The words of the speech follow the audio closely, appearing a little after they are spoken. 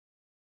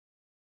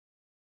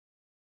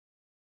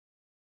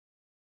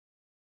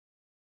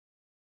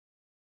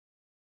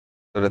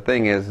So the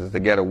thing is to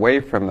get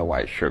away from the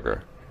white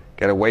sugar,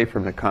 get away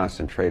from the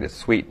concentrated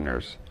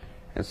sweeteners.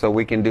 And so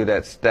we can do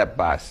that step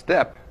by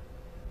step,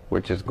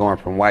 which is going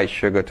from white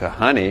sugar to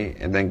honey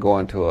and then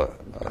going to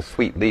a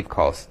sweet leaf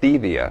called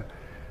stevia.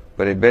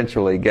 But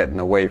eventually getting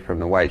away from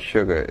the white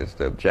sugar is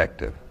the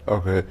objective.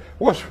 Okay.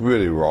 What's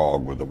really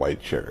wrong with the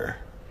white sugar?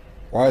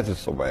 Why is it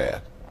so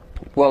bad?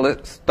 Well,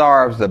 it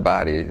starves the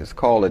body. It's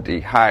called a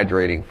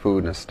dehydrating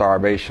food and a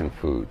starvation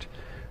food.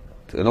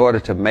 In order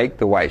to make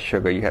the white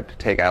sugar, you have to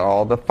take out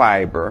all the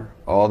fiber,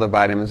 all the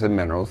vitamins and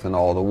minerals, and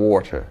all the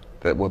water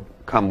that will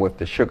come with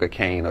the sugar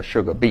cane or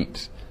sugar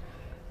beets.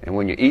 And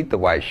when you eat the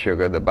white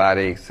sugar, the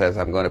body says,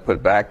 I'm going to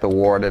put back the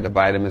water, the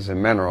vitamins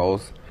and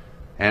minerals,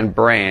 and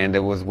bran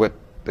that was with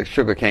the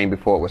sugar cane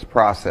before it was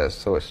processed.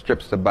 So it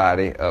strips the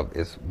body of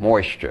its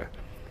moisture.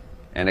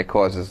 And it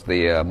causes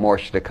the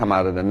moisture to come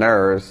out of the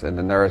nerves, and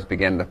the nerves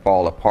begin to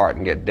fall apart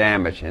and get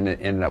damaged, and it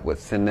ends up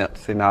with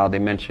senile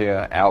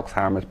dementia,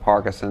 Alzheimer's,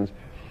 Parkinson's,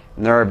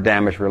 nerve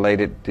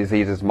damage-related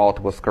diseases,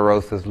 multiple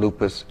sclerosis,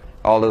 lupus.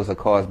 All those are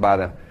caused by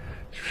the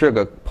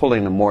sugar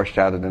pulling the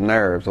moisture out of the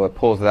nerves, or it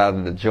pulls it out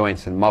of the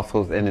joints and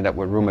muscles, ending up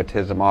with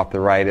rheumatism,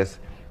 arthritis.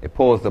 It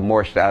pulls the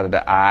moisture out of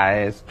the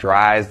eyes,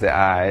 dries the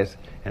eyes,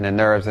 and the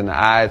nerves in the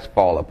eyes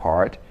fall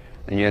apart,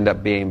 and you end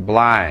up being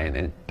blind.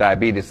 And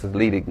diabetes is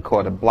leading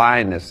cause of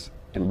blindness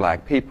in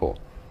black people.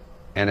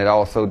 And it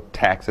also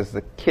taxes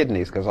the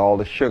kidneys because all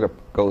the sugar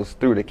goes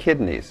through the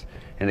kidneys,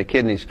 and the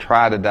kidneys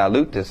try to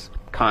dilute this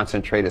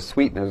concentrated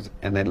sweeteners,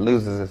 and it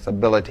loses its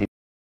ability